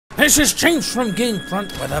This is James from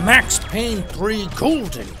Gamefront with a Max Payne 3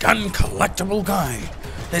 Golden Gun Collectible Guide.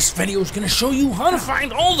 This video is going to show you how to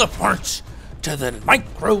find all the parts to the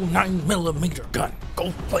Micro 9mm gun,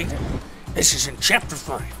 gold-plated. This is in Chapter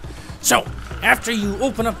 5. So, after you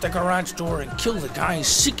open up the garage door and kill the guys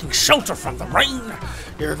seeking shelter from the rain,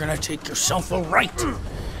 you're going to take yourself a right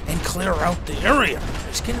and clear out the area.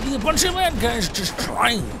 There's going to be a bunch of bad guys just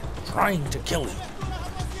trying to kill you.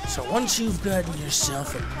 So once you've gotten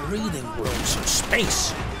yourself a breathing room, some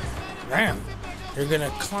space, then you're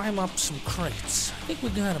gonna climb up some crates. I think we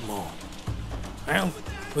got them all. Well,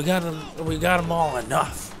 we got them all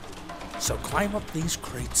enough. So climb up these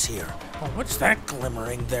crates here. Oh, what's that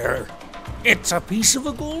glimmering there? It's a piece of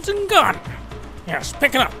a golden gun. Yes,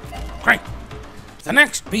 pick it up. Great. The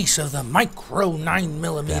next piece of the Micro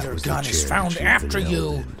 9mm gun is found after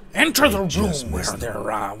you enter the room where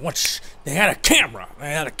they had a camera.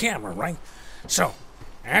 They had a camera, right? So,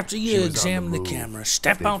 after you examine the camera,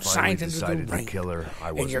 step outside into the rain,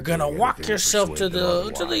 and you're gonna walk yourself to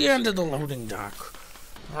the end of the loading dock.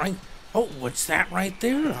 All right? Oh, what's that right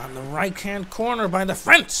there on the right-hand corner by the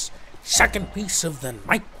fence? Second piece of the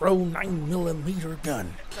Micro 9mm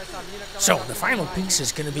gun. So, the final piece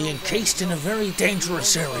is going to be encased in a very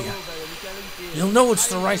dangerous area. You'll know it's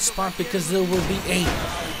the right spot because there will be a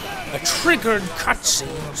triggered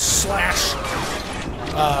cutscene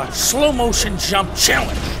 / slow-motion jump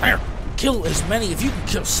challenge. There, kill as many. If you can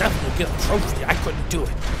kill 7, you'll get a trophy. I couldn't do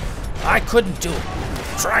it.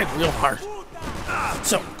 Tried real hard.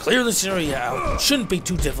 So, clear this area out. It shouldn't be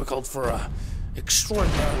too difficult for a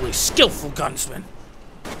extraordinarily skillful gunsman.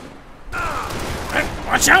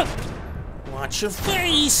 Watch out! Watch your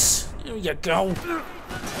face! There you go.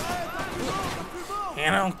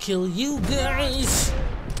 And I'll kill you guys.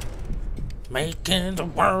 Making the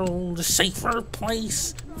world a safer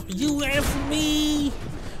place for you and for me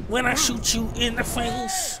when I shoot you in the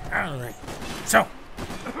face. Alright. So.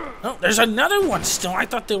 Oh, there's another one still. I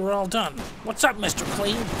thought they were all done. What's up, Mr.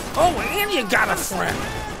 Clean? Oh, and you got a friend.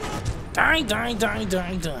 Die.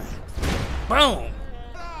 Boom.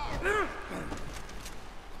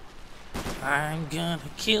 I'm gonna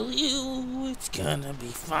kill you. It's gonna be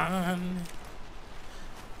fun.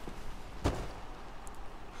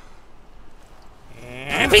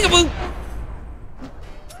 And peekaboo!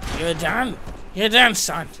 You're done,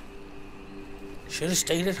 son. Should have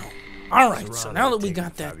stayed at home. Alright, so now that we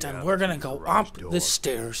got that done, we're gonna go up the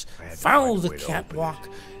stairs, follow the catwalk,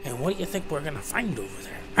 and what do you think we're gonna find over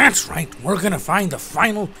there? That's right, we're gonna find the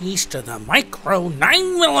final piece to the Micro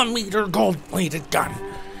 9mm gold-plated gun.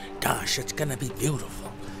 Gosh, it's gonna be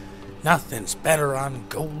beautiful. Nothing's better on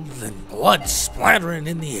gold than blood splattering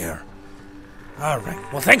in the air.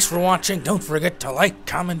 Alright, well thanks for watching. Don't forget to like,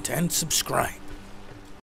 comment, and subscribe.